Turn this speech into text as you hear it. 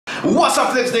What's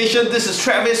up, Flips Nation? This is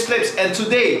Travis Flips, and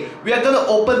today we are gonna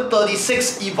open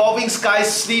 36 Evolving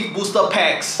Skies sleeve booster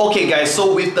packs. Okay guys,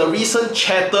 so with the recent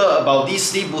chatter about these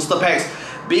sleeve booster packs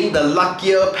being the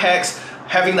luckier packs,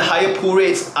 having the higher pull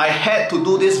rates, I had to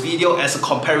do this video as a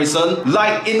comparison.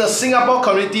 Like in the Singapore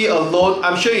community alone,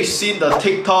 I'm sure you've seen the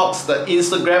TikToks, the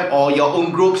Instagram or your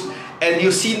own groups, and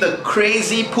you've seen the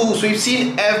crazy pulls. We've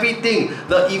seen everything.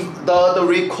 The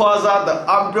Rayquaza, the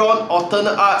Umbreon,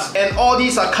 Alternate Arts, and all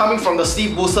these are coming from the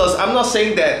sleeve boosters. I'm not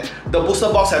saying that the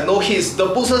booster box have no hits. The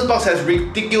booster box has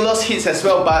ridiculous hits as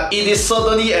well, but it is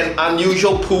certainly an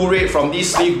unusual pull rate from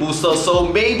these sleeve boosters. So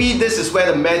maybe this is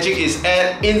where the magic is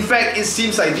at. In fact, it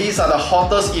seems like these are the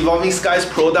hottest Evolving Skies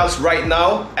products right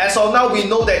now. As of now, we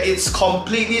know that it's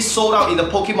completely sold out in the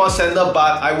Pokemon Center,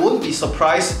 but I wouldn't be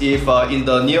surprised if in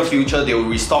the near future they will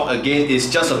restock again. It's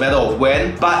just a matter of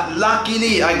when. But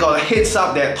luckily, I got a heads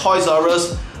up that Toys R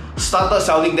Us started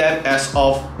selling them as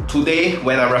of today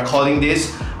when I'm recording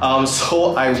this.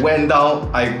 So I went down,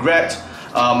 I grabbed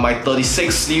my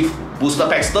 36 sleeve booster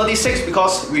packs. 36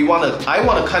 because I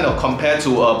want to kind of compare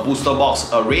to a booster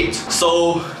box rate.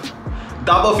 So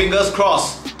double fingers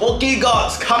crossed.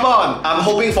 Pokegods, come on! I'm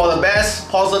hoping for the best.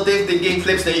 Positive thinking,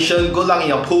 Flips Nation. Good luck in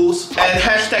your pulls. And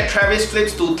hashtag Travis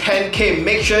Flips to 10K.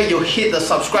 Make sure you hit the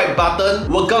subscribe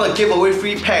button. We're gonna give away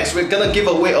free packs. We're gonna give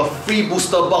away a free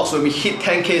booster box when we hit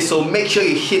 10K. So make sure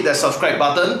you hit that subscribe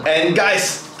button. And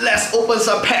guys, let's open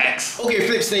some packs. Okay,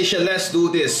 Flips Nation, let's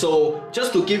do this. So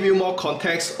just to give you more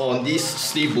context on these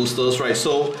sleeve boosters, right?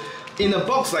 So in a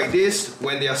box like this,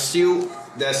 when they are sealed,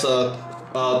 there's a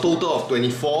total of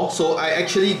 24. So I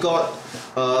actually got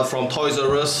from Toys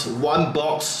R Us one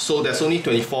box, so there's only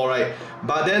 24, right?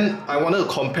 But then I wanted to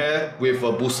compare with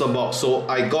a booster box, so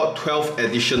I got 12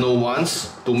 additional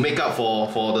ones to make up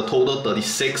for the total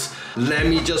 36. Let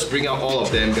me just bring out all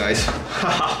of them, guys.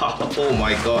 Oh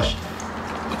my gosh.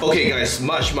 Okay guys,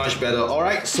 much better.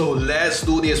 Alright, so let's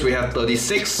do this. We have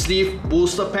 36 sleeve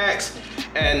booster packs,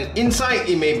 and inside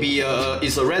it may be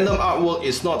it's a random artwork,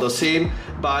 it's not the same.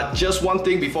 But just one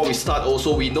thing before we start,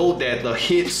 also we know that the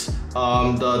hits,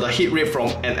 the hit rate from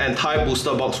an entire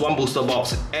booster box, one booster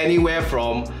box, anywhere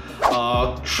from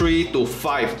 3 to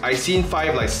 5. I seen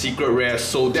 5 like secret rares,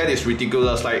 so that is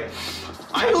ridiculous. Like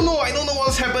I don't know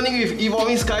what's happening with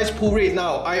Evolving Skies pull rate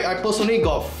now. I personally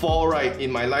got 4 right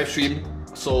in my live stream.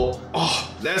 So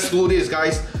let's do this,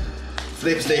 guys.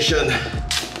 Flips Nation,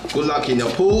 good luck in your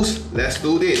pulls. Let's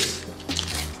do this.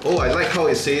 Oh, I like how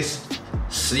it says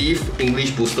sleeve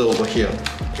English booster over here.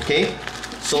 Okay,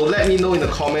 so let me know in the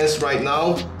comments right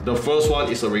now. The first one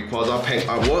is a Rayquaza pack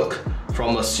artwork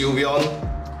from a Sylveon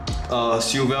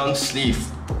sleeve.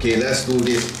 Okay, let's do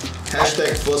this.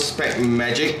 Hashtag first pack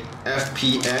magic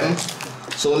FPM.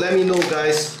 So let me know,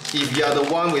 guys, if you are the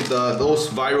one with those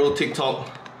viral TikTok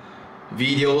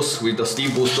videos with the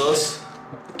sleeve boosters.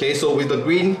 Okay, so with the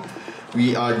green,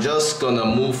 we are just gonna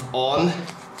move on.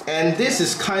 And this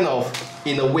is kind of,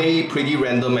 in a way, pretty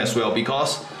random as well,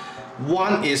 because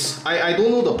one is, I don't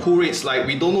know the pull rates, like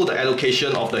we don't know the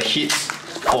allocation of the hits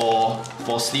for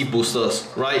sleeve boosters,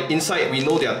 right? Inside we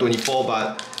know there are 24,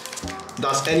 but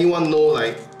does anyone know,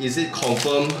 like, is it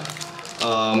confirmed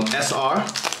SR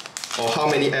or how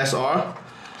many SR?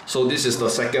 So this is the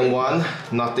second one,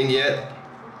 nothing yet.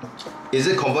 Is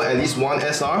it confirmed at least one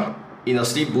SR in a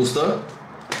sleeve booster?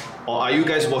 Or are you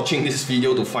guys watching this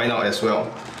video to find out as well?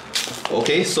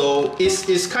 Okay, so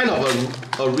it's kind of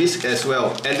a risk as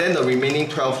well. And then the remaining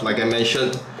 12, like I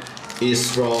mentioned, is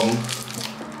from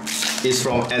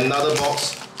another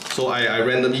box. So I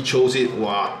randomly chose it.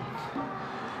 Wow.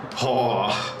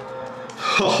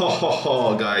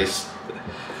 Guys.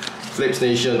 Flips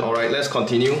Nation. Alright, let's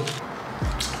continue.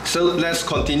 So let's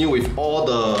continue with all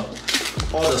the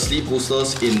sleeve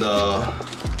boosters in the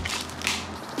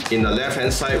left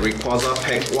hand side. Rayquaza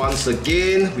pack once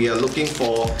again. We are looking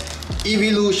for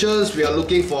evolutions. We are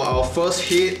looking for our first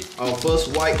hit, our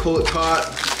first white code card,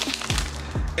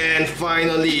 and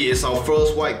finally it's our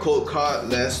first white code card.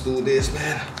 Let's do this,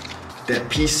 man. That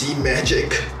PC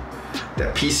magic.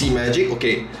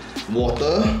 Okay,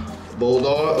 water,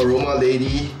 Boldor, Aroma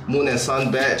Lady, Moon and Sun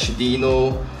Badge,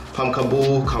 Dino,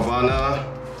 Pumpkaboo, Carvanha,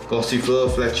 Gossifleur,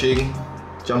 Fletching,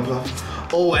 Jumpluff.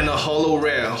 Oh, and a holo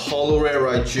rare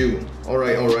Raichu.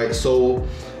 Alright, so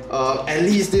at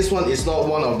least this one is not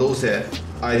one of those that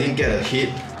I didn't get a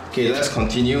hit. Okay, let's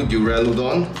continue.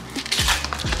 Duraludon.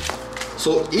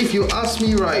 So if you ask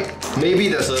me, right, maybe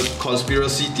there's a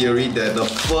conspiracy theory that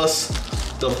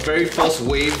the very first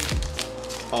wave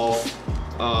of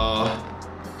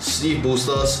sleeve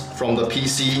boosters from the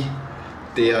PC,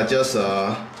 they are just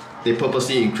they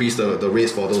purposely increase the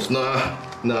rates for those. Nah,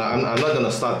 Nah, I'm not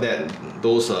gonna start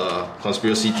those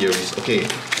conspiracy theories. Okay,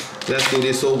 let's do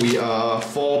this. So we are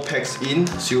 4 packs in.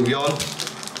 Sylveon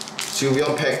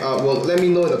pack artwork. Let me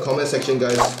know in the comment section,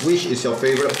 guys, which is your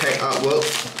favorite pack artwork.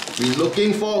 We're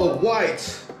looking for a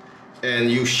white,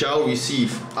 and you shall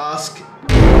receive. Ask.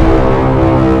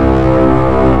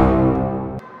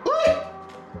 What?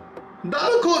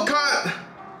 Double code card.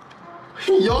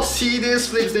 Y'all see this,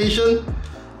 Flip Station?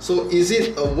 So is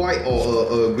it a white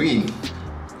or a green?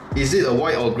 Is it a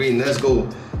white or green? Let's go.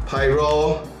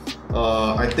 Pyro.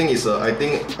 I think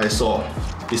I saw.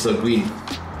 It's a green.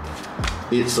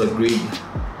 It's a green.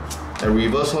 A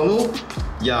reverse holo?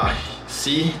 Yeah.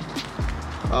 See?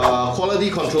 Quality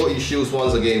control issues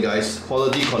once again, guys.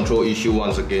 Quality control issue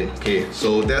once again. Okay,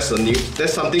 so that's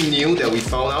something new that we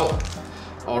found out.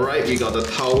 Alright, we got the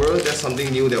tower. That's something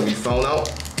new that we found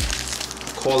out.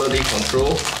 Quality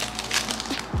control.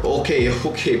 Okay,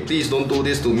 please don't do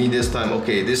this to me this time.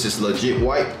 Okay, this is legit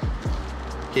white.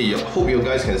 Okay, hope you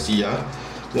guys can see.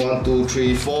 1, 2,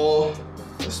 3, 4.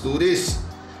 Let's do this.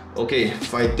 Okay,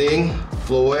 fighting,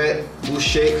 Floette, Bush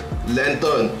Shake,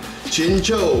 Lantern,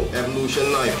 Chinchou,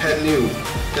 Evolution Knife, Petlu,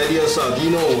 Teddiursa,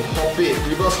 Dino, Hoppip,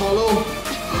 Reverse Holo.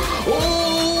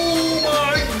 Oh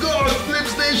my gosh, Flip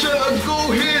Station, a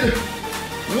go hit.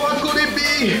 What could it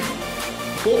be?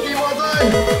 Pokemon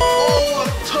time. Oh, a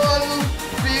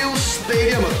Turnfield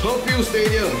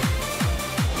Stadium.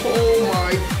 Oh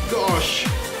my gosh.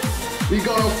 We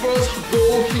got our first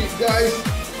gold hit, guys.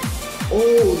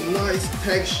 Oh, nice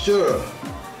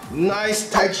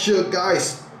texture,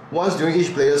 guys. Once during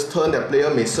each player's turn, that player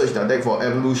may search their deck for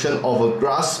evolution of a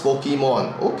grass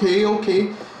Pokemon.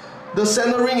 Okay. The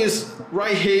centering is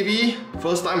right heavy.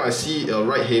 First time I see a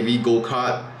right heavy gold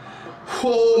card.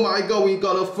 Oh my god, we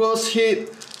got a first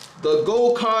hit. The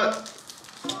gold card.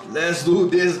 Let's do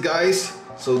this, guys.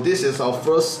 So this is our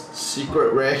first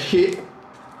secret rare hit.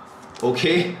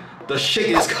 Okay, the shake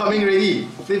is coming ready.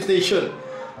 Flip Station.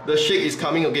 The shake is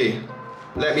coming. Okay,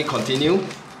 let me continue.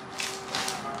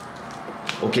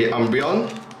 Okay, Umbreon.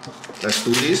 Let's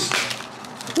do this.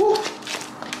 Woo.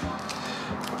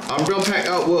 Umbreon pack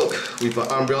artwork with an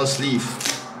Umbreon sleeve.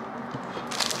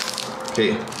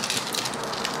 Okay.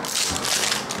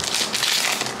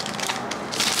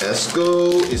 Let's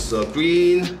go. It's a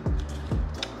green.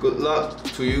 Good luck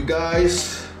to you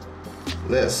guys.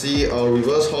 Let's see. Our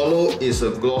reverse holo is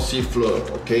a glossy fleur.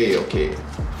 Okay.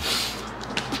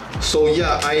 So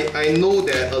yeah, I know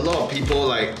that a lot of people,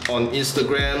 like on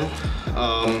Instagram,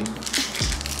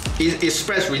 it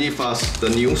spreads really fast, the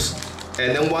news,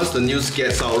 and then once the news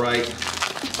gets out, right,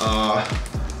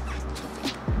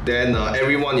 then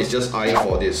everyone is just eyeing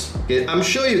for this. Okay, I'm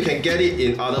sure you can get it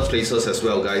in other places as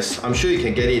well, guys. I'm sure you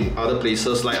can get it in other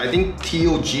places, like I think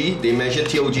TOG, they mentioned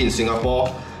TOG in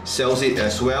Singapore sells it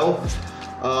as well.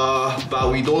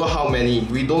 But we don't know how many.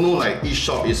 We don't know, like, each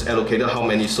shop is allocated how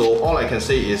many. So all I can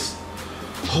say is,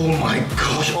 oh my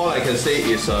gosh, all I can say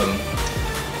is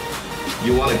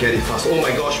you want to get it fast. Oh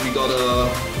my gosh, we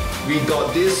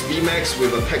got this VMAX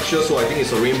with a texture, so I think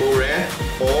it's a rainbow rare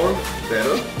or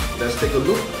better. Let's take a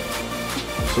look.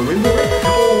 So rainbow rare.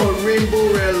 Oh,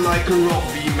 rainbow rare Lycanroc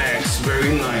VMAX.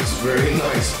 Very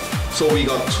nice. So we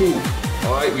got 2.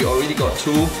 Alright, we already got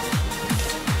 2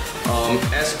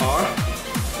 SR.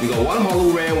 We got 1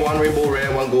 holo rare, 1 rainbow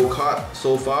rare, 1 gold card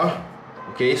so far.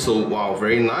 Okay, so wow,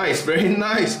 very nice.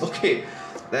 Okay,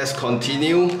 let's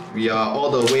continue. We are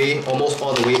almost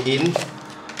all the way in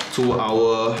to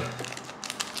our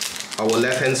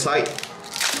left hand side.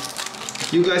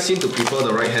 You guys seem to prefer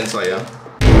the right hand side, yeah?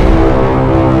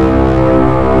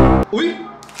 Oi!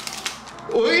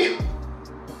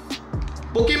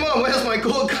 Pokemon, where's my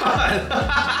gold card?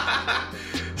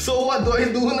 So what do I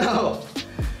do now?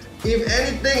 If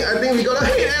anything, I think we got a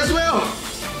hit as well.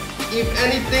 If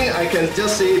anything, I can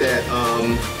just say that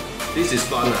this is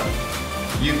fun.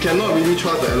 You cannot really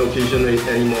trust the allocation rate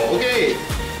anymore. Okay,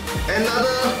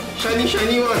 another shiny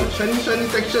one. Shiny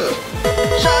texture.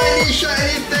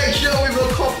 Shiny texture with a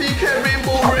copycat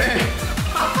rainbow rare.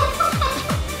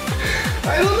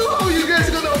 I don't know how you guys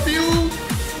gonna feel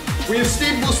with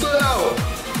Steam Booster now.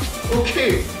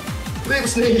 Okay, Flip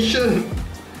Nation.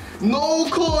 No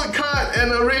code card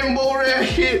and a rainbow rare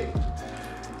hit.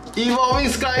 Evolving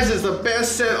Skies is the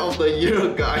best set of the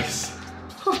year, guys.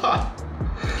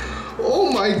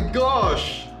 Oh my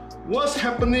gosh. What's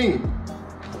happening?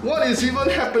 What is even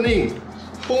happening?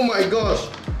 Oh my gosh.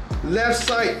 Left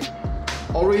side,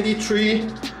 already 3.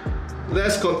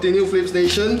 Let's continue, Flip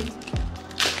Nation.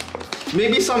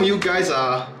 Maybe some of you guys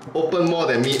are open more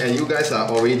than me and you guys are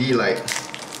already like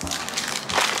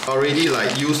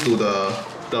used to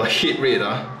the hit rate.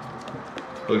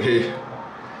 Okay,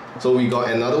 So we got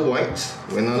another white,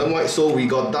 so we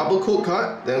got double code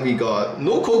card, then we got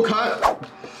no code card.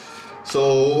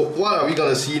 So what are we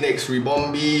gonna see next?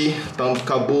 Ribombee,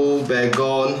 Pumpkaboo,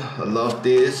 Bagon, I love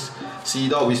this.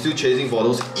 Seedot, we're still chasing for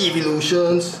those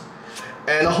evolutions.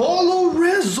 And a holo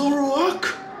rare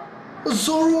Zoroark.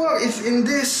 Zoroark is in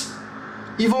this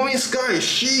Evolving Sky,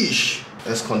 sheesh.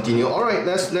 Let's continue. Alright,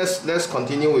 let's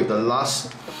continue with the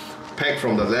last pack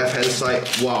from the left hand side.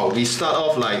 Wow, we start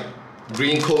off like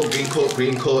green code,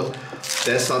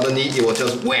 then suddenly it was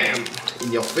just wham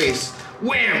in your face.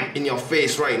 Wham in your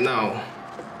face right now.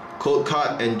 Code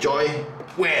card, enjoy.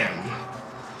 Wham.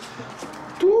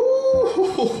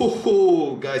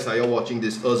 Ooh, guys, are you watching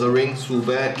this? Ursaring,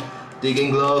 Zubat,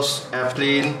 Digging Gloves,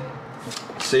 Applin,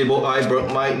 Sableye,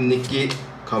 Bergmite, Nickit,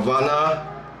 Carvanha,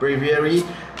 Braviary,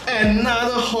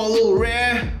 another holo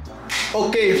rare.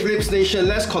 Okay, Flips Nation,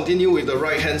 let's continue with the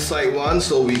right hand side one.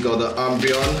 So we got the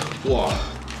Umbreon. Wow,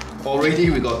 already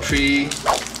we got 3.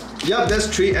 Yep, that's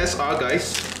 3 SR,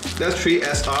 guys. That's 3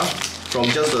 SR from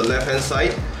just the left hand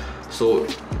side. So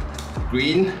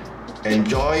green,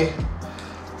 enjoy.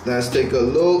 Let's take a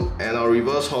look, and our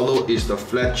reverse holo is the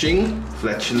Fletchling,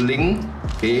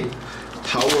 okay.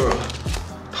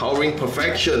 Towering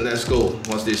Perfection, let's go.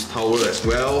 What's this? Tower as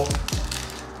well.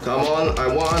 Come on, I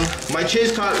want. My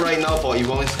chase card right now for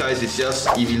Evolving Skies is just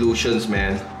evolutions,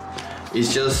 man.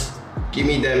 It's just give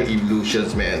me them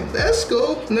evolutions, man. Let's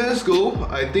go, let's go.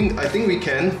 I think we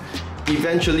can.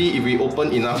 Eventually, if we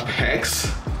open enough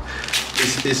packs,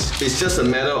 it's just a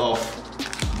matter of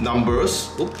numbers.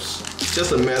 Oops. It's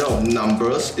just a matter of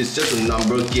numbers. It's just a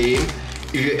number game.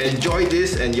 If you enjoy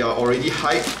this and you're already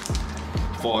hyped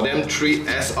for them 3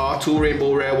 SR, 2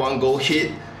 Rainbow Rare, 1 Gold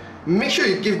hit, make sure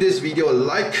you give this video a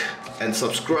like and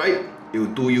subscribe. It will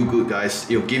do you good, guys.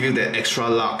 It will give you that extra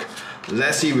luck.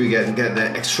 Let's see if we can get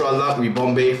that extra luck.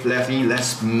 Ribombee, Fluffy,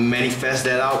 let's manifest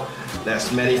that out.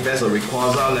 Let's manifest a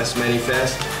Rayquaza. Let's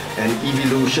manifest an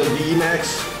Evolution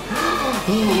VMAX.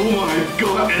 Oh my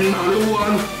god, another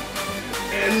one.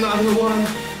 Another one.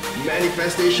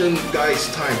 Manifestation, guys,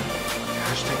 time.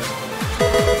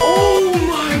 Oh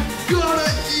my god,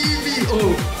 an Eevee.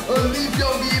 Oh, a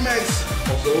Leafeon VMAX.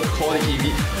 Also call it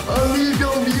Eevee. A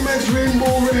Leafeon VMAX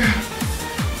Rainbow Rare.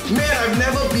 Man, I've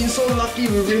never been so lucky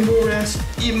with Rainbow Rares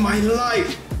in my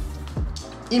life.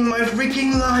 In my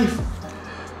freaking life.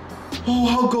 Oh,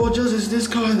 how gorgeous is this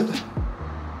card.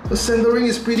 The centering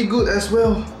is pretty good as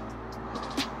well.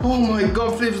 Oh my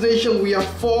god, Flips Nation, we are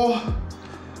 4.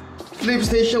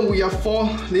 Flips Nation, we are 4.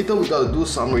 Later we gotta do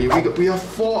summary. We are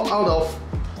 4 out of,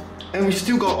 and we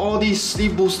still got all these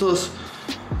sleeve boosters.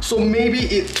 So maybe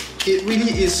it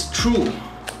really is true.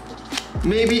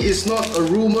 Maybe it's not a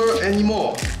rumor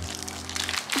anymore.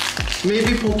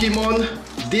 Maybe Pokemon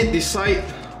did decide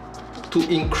to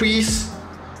increase.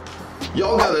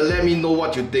 Y'all gotta let me know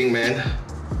what you think, man.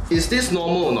 Is this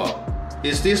normal or not?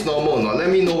 Is this normal or not?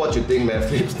 Let me know what you think, man,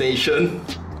 Flips Nation.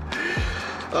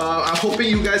 I'm hoping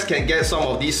you guys can get some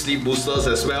of these sleeve boosters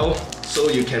as well, so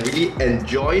you can really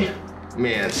enjoy.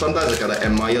 Man, sometimes I gotta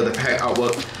admire the pack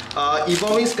artwork.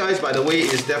 Evolving Skies, by the way,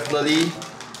 is definitely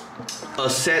a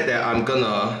set that I'm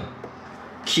gonna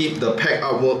keep the pack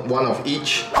artwork, one of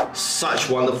each. Such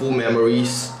wonderful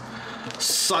memories,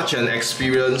 such an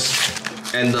experience,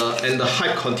 and the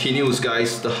hype continues,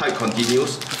 guys. The hype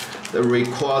continues. The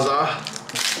Rayquaza,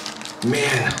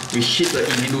 man, we hit the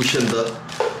evolution, the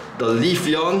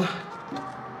Leafeon.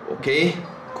 Okay,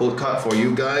 code card for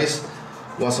you guys.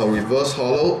 What's our reverse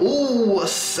holo? Ooh, a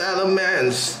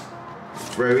Salamence.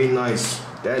 Very nice.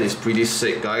 That is pretty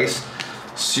sick, guys.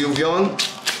 Sylveon.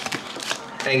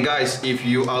 And guys, if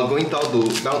you are going down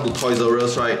to Toys R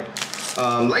Us, right?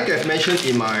 Like I've mentioned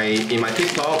in my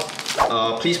TikTok,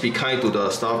 please be kind to the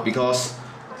staff, because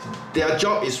their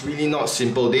job is really not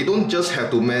simple. They don't just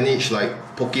have to manage like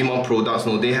Pokemon products.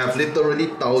 No, they have literally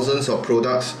thousands of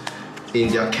products in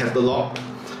their catalog.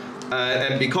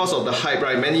 And because of the hype,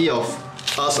 right? Many of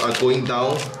us are going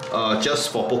down just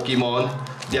for Pokemon.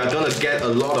 They are gonna get a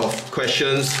lot of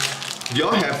questions. If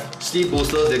y'all have sleeve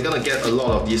boosters, they're gonna get a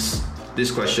lot of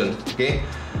this question. Okay.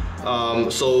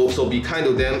 So be kind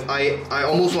to them. I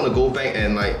almost want to go back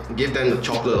and like give them the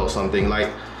chocolate or something. Like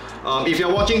if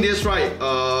you're watching this, right,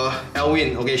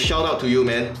 Elwin, okay, shout out to you,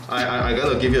 man. I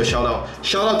gotta give you a shout out.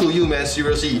 Shout out to you, man,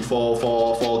 seriously,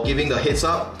 for giving the heads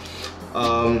up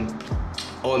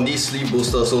on these sleeve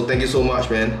boosters. So thank you so much,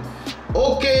 man.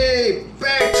 Okay,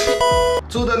 back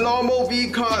to the normal V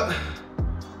card.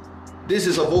 This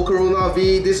is a Volcarona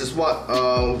V. This is what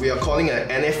we are calling an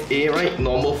NFA, right?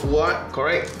 Normal full art,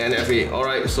 correct? NFA.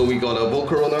 Alright, so we got a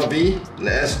Volcarona V.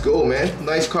 Let's go, man.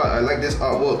 Nice card. I like this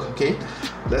artwork. Okay,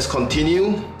 let's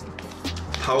continue.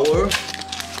 power.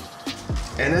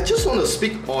 And I just want to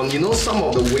speak on, you know, some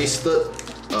of the wasted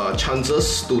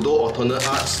chances to do alternate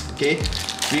arts. Okay,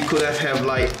 we could have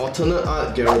like alternate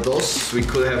art Gyarados. We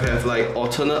could have like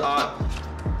alternate art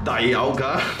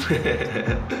Dialga.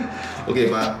 Okay,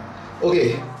 but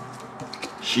okay.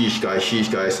 Sheesh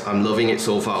guys, I'm loving it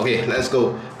so far. Okay, let's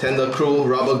go. Tentacruel,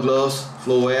 Rubber Gloves,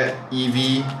 Floette,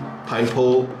 Eevee,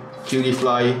 Tympole,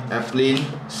 Cutiefly, Applin,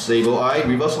 Sableye,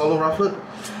 Reverse Holo Rufflet,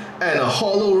 and a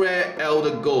Holo Rare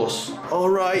Elder Ghost.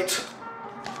 Alright,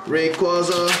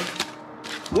 Rayquaza.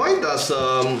 Why does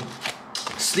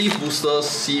sleeve boosters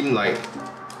seem like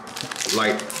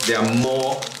they are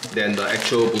more than the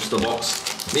actual booster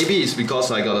box? Maybe it's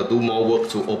because I gotta do more work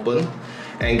to open.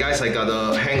 And guys, I got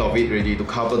the hang of it ready to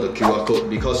cover the QR code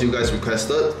because you guys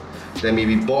requested. There may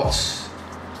be bots,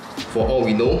 for all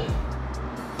we know,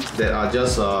 that are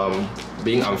just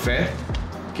being unfair.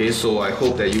 Okay, so I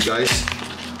hope that you guys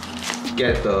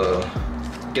get the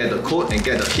code and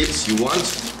get the hits you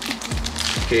want.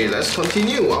 Okay, let's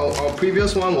continue. Our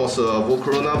previous one was a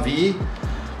Volcarona V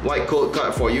white code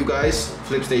card for you guys.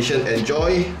 Flip Station,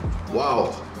 enjoy.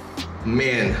 Wow,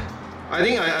 man, I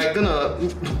think I'm gonna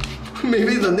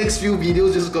maybe the next few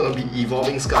videos is gonna be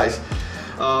Evolving Skies.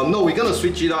 No, we're gonna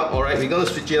switch it up, alright? We're gonna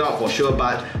switch it up for sure,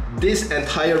 but this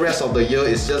entire rest of the year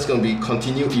is just gonna be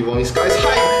continued Evolving Skies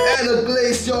hype and a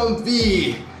Glaceon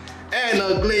V! And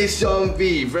a Glaceon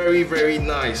V, very, very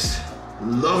nice.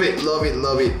 Love it, love it,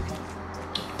 love it.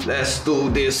 Let's do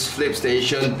this Flip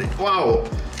Station. Wow,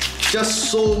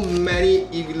 just so many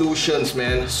evolutions,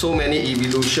 man. So many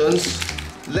evolutions.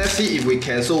 Let's see if we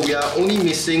can. So we are only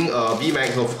missing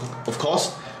VMAX, of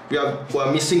course. We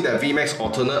are missing that VMAX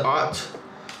alternate art.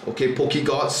 Okay,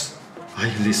 Pokegods, are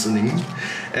you listening?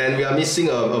 And we are missing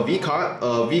a V card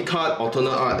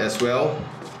alternate art as well.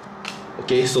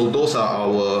 Okay, so those are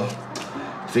our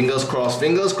fingers crossed.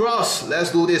 Fingers crossed.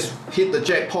 Let's do this. Hit the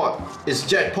jackpot. It's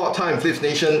jackpot time, Flip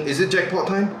Nation. Is it jackpot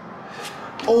time?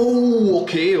 Oh,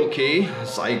 okay.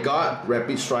 Zygarde,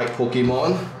 Rapid Strike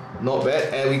Pokemon. Not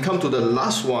bad. And we come to the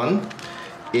last one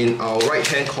in our right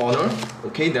hand corner.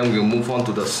 Okay, then we'll move on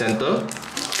to the center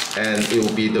and it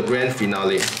will be the grand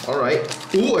finale.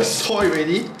 Alright. Ooh, I saw it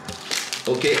already.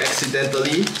 Okay,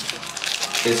 accidentally.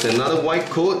 It's another white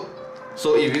code.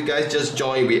 So if you guys just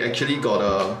joined, we actually got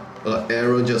a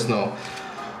error just now.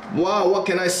 Wow, what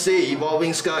can I say?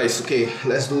 Evolving Skies. Okay,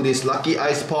 let's do this. Lucky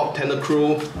Ice Pop,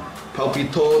 Tentacruel,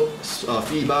 Palpitoad,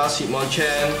 Feebas,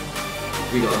 Hitmonchan.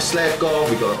 We got a Slapgore,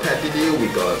 we got a Petilil, we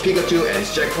got a Pikachu, and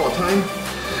it's jackpot time.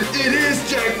 It is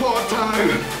jackpot time!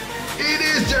 It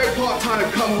is jackpot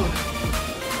time, come on.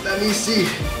 Let me see.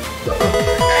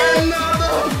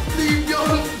 Another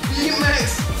Leafeon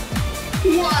VMAX!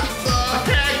 What the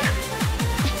heck?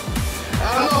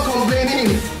 I'm not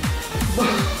complaining.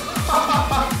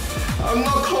 I'm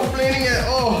not complaining at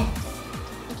all.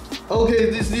 Okay,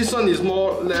 this one is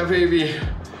more left heavy.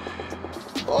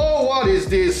 Oh, what is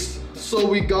this? So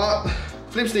we got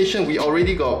Flip Station, we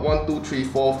already got 1, 2, 3,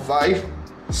 4, 5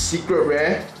 secret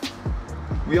rare.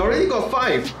 We already got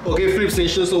 5. Okay, Flip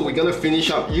Station, so we're gonna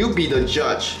finish up. You be the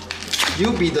judge.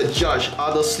 You be the judge.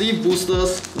 Are the sleeve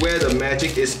boosters where the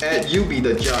magic is at? You be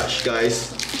the judge,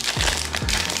 guys.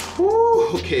 Woo,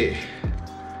 okay.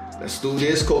 Let's do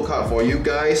this code card for you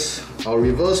guys. Our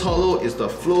reverse holo is the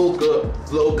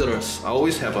Flogers. I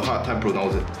always have a hard time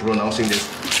pronouncing this.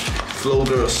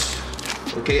 Flogers.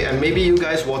 Okay, and maybe you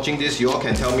guys watching this, you all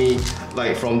can tell me,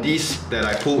 like from these that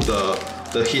I pulled the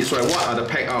hits, right? What are the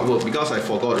pack artwork? Because I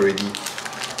forgot already.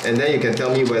 And then you can tell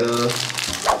me whether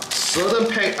certain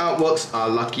pack artworks are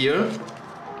luckier.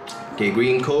 Okay,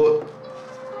 green code.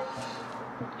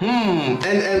 And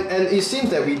it seems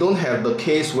that we don't have the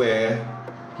case where,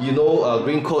 you know,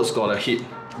 green code's got a hit.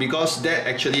 Because that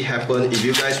actually happened, if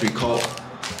you guys recall,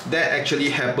 that actually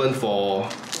happened for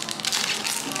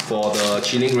the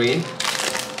Chilling Reign.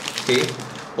 Okay.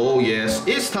 Oh yes,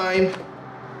 it's time.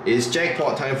 It's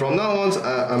jackpot time. From now on,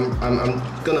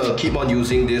 I'm gonna keep on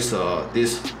using this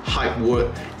this hype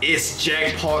word. It's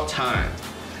jackpot time.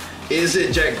 Is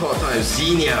it jackpot time?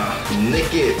 Xenia,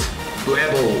 Nickit,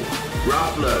 Dwebble,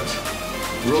 Rufflet,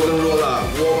 Roggenrola,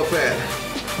 Wobbuffet,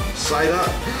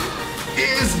 Psyduck.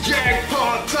 It's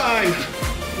jackpot time.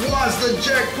 What's the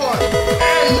jackpot?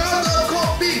 Another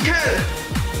copycat.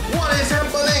 What is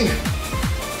happening?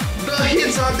 The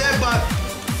hits are there, but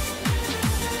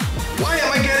why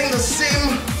am I getting the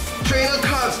same trainer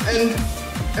cards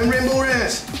and rainbow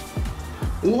rares?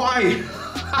 Why?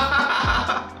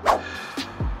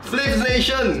 Flip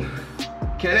Nation,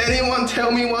 can anyone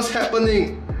tell me what's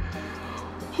happening?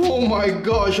 Oh my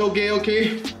gosh,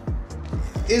 okay.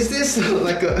 Is this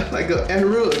like a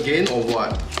error again or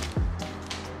what?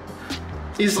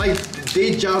 It's like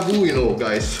deja vu, you know,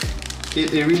 guys.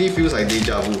 It really feels like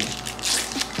deja vu.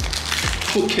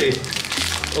 Okay,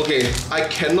 I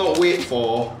cannot wait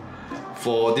for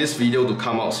this video to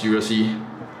come out, seriously,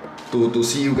 to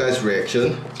see you guys'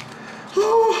 reaction.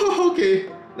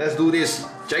 Okay, let's do this.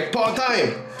 Jackpot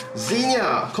time!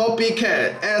 Xenia,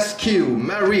 Copycat, SQ,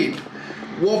 Marip,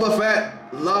 Wobbuffet,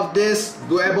 Love This,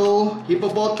 Dwebble,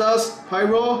 Hippopotas,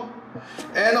 Pyro,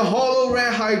 and a Holo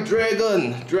Rare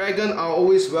Hydreigon. Dragon are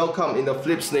always welcome in the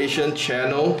Flips Nation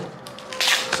channel.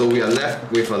 So we are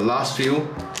left with a last few.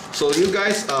 So you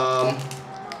guys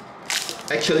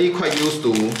actually quite used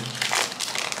to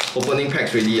opening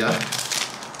packs already,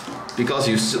 because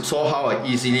you saw how I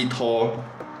easily tore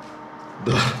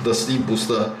the sleeve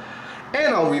booster.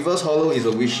 And our reverse holo is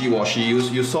a wishy-washy.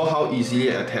 You saw how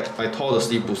easily I tore the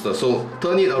sleeve booster. So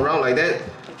turn it around like that.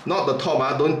 Not the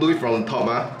top, don't do it from the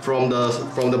top. From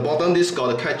the bottom, this got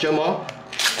a catcher more.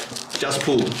 Just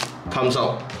pull, comes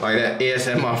out like that.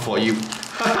 ASMR for you.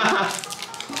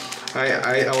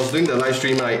 I was doing the live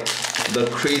stream, right? The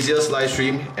craziest live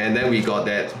stream, and then we got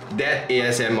that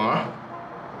ASMR.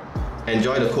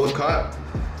 Enjoy the code card.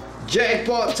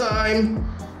 Jackpot time!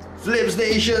 Flips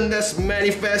Nation, let's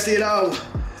manifest it out.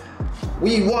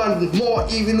 We want more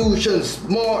evolutions,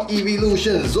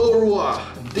 Zorua,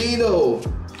 Dino.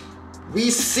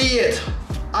 We see it.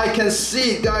 I can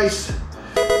see it, guys.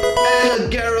 And a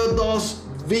Gyarados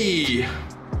V.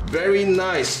 Very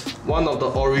nice. One of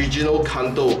the original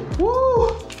Kanto.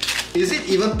 Woo! Is it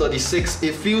even 36?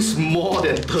 It feels more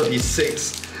than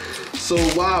 36. So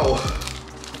wow.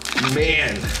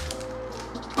 Man.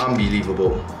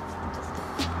 Unbelievable.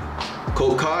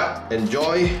 Code card,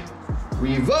 enjoy.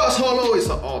 Reverse holo is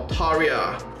an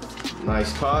Altaria.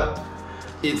 Nice card.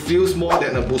 It feels more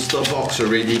than a booster box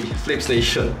already, Flips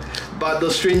Nation. But the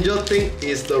stranger thing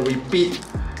is the repeat.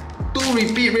 2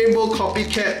 repeat Rainbow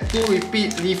Copycat, 2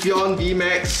 repeat Leafeon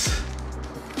VMAX.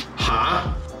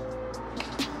 Huh?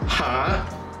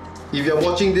 If you're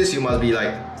watching this, you must be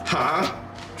like, huh?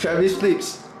 Travis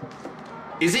Flips,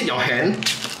 is it your hand?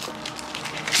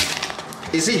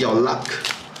 Is it your luck?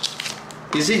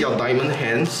 Is it your diamond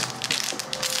hands?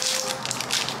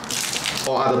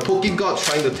 Or are the Pokegods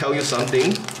trying to tell you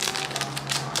something?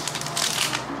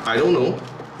 I don't know.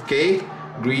 Okay,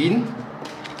 green.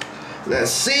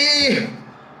 Let's see.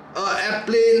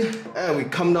 Airplane. And we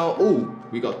come down. Oh,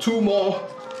 we got 2 more.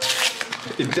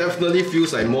 It definitely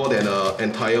feels like more than an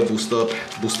entire booster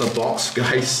box,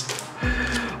 guys.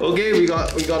 Okay, we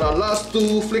got our last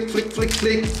 2. Flick.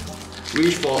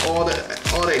 Reach for all that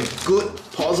good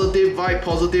positive vibe,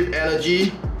 positive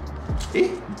energy.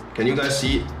 Hey, can you guys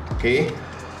see it? Okay,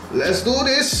 let's do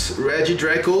this.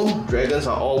 Regidrago. Dragons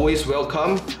are always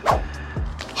welcome.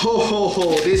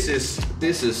 Ho, this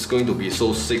is going to be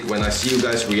so sick when I see you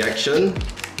guys' reaction.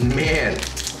 Man.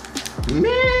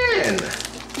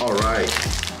 Alright.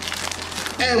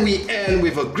 And we end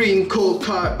with a green code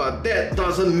card, but that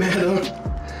doesn't matter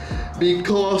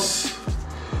because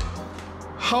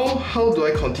how do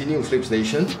I continue, Flips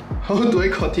Nation? How do I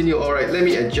continue? Alright, let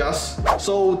me adjust.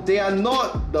 So they are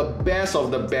not the best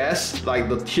of the best, like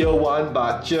the tier 1,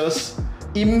 but just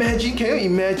imagine, can you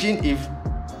imagine if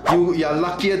you're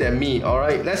luckier than me,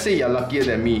 alright? Let's say you're luckier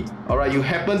than me, alright? You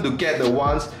happen to get the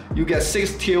ones, you get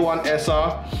 6 tier 1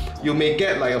 SR, you may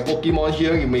get like a Pokemon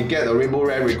here, you may get a Rainbow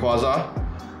Rare Rayquaza,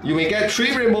 you may get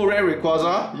 3 Rainbow Rare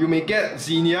Rayquaza, you may get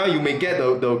Xenia, you may get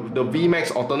the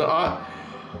VMAX alternate art.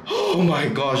 Oh my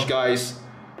gosh, guys.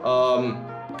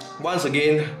 Once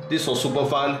again, this was super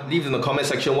fun. Leave in the comment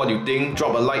section what you think.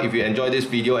 Drop a like if you enjoyed this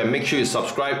video and make sure you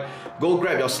subscribe. Go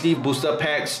grab your sleeve booster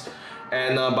packs.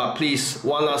 And but please,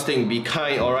 one last thing, be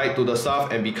kind, alright, to the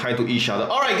staff and be kind to each other.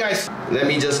 Alright guys, let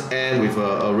me just end with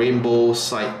a rainbow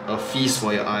sight, a feast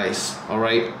for your eyes.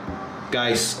 Alright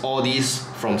guys, all these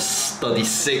from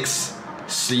 36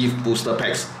 sleeve booster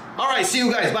packs. Alright, see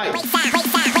you guys, bye.